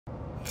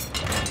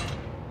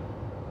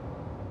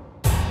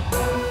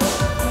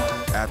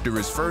After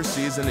his first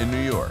season in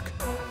New York,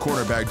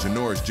 cornerback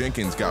Janoris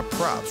Jenkins got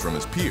props from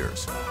his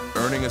peers,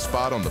 earning a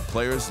spot on the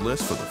players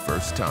list for the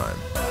first time.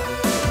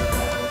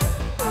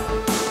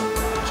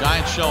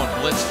 Giants showing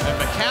blitz, and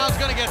McCown's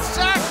going to get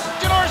sacked.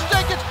 Janoris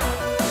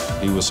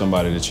Jenkins. He was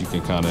somebody that you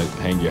can kind of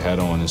hang your hat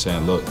on and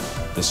saying, look,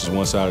 this is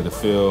one side of the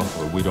field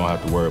where we don't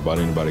have to worry about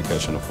anybody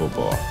catching the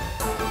football.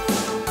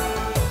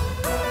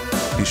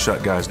 He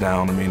shut guys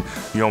down. I mean,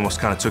 you almost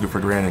kind of took it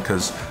for granted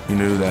because you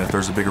knew that if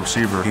there's a bigger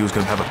receiver, he was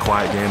going to have a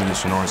quiet game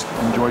against Janoris.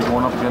 Enjoy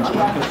going up against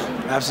Jenkins?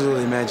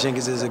 Absolutely, man.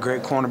 Jenkins is a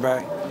great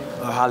cornerback,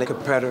 highly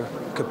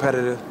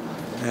competitive,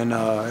 and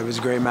it was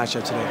a great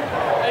matchup today.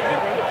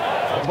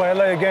 Boy,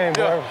 lay a game,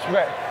 boy.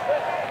 Respect.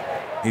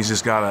 He's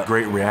just got a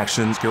great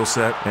reaction skill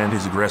set, and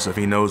he's aggressive.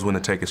 He knows when to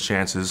take his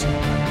chances. Week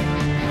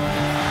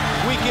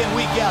in,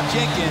 week out,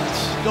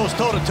 Jenkins goes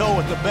toe-to-toe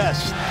with the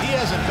best. He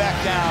hasn't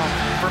backed down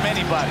from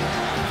anybody.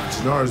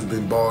 Janoris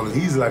been balling.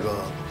 He's like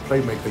a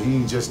playmaker. He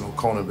ain't just no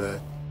cornerback.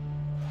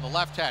 The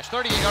left hash,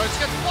 38 yards,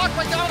 gets blocked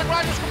by Dominic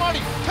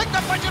Rodgers-Cromartie, picked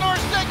up by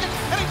Janoris Jenkins,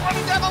 and he's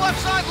running down the left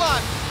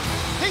sideline.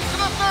 He's to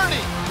the 30,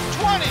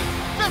 20,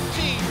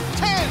 15,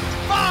 10,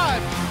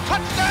 5,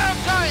 touchdown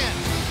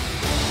Giants.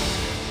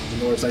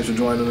 Janoris, thanks for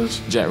joining us.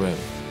 Jack Rabbit.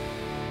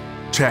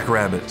 Jack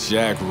Rabbit.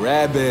 Jack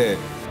Rabbit.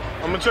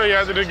 I'm going to tell you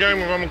after the game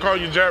if I'm going to call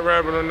you Jack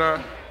Rabbit or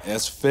not.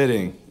 That's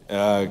fitting,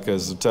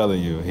 because I'm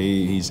telling you,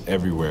 he's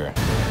everywhere.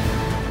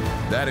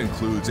 That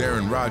includes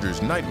Aaron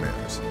Rodgers'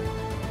 nightmares,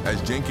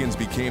 as Jenkins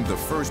became the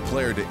first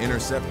player to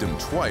intercept him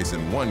twice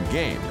in one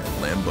game at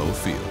Lambeau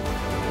Field.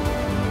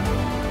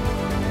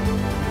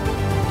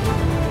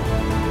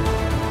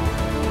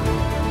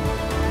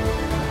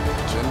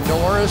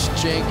 Janoris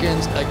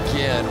Jenkins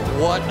again.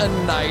 What a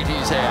night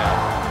he's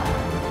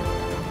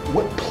had.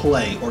 What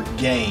play or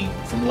game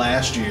from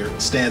last year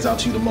stands out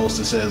to you the most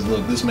that says,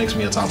 look, this makes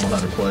me a top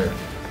 100 player?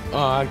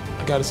 I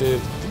got to say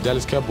the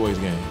Dallas Cowboys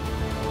game.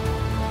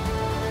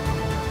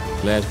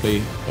 Last play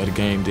of the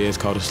game, Dez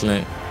caught a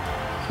slant,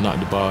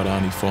 knocked the ball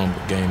down, he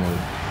fumbled, game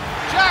over.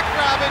 Jack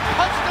Rabbit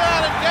punched it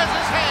out in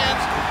Dez's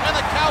hands, and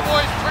the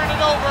Cowboys turn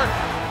it over.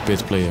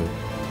 Best play ever.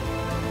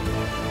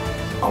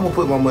 I'm gonna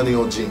put my money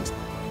on Jenkins.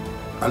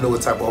 I know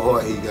what type of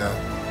heart he got.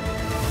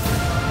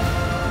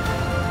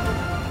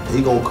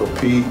 He gonna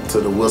compete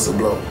to the whistle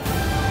blow.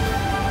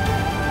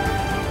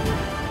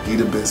 He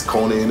the best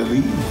corner in the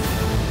league.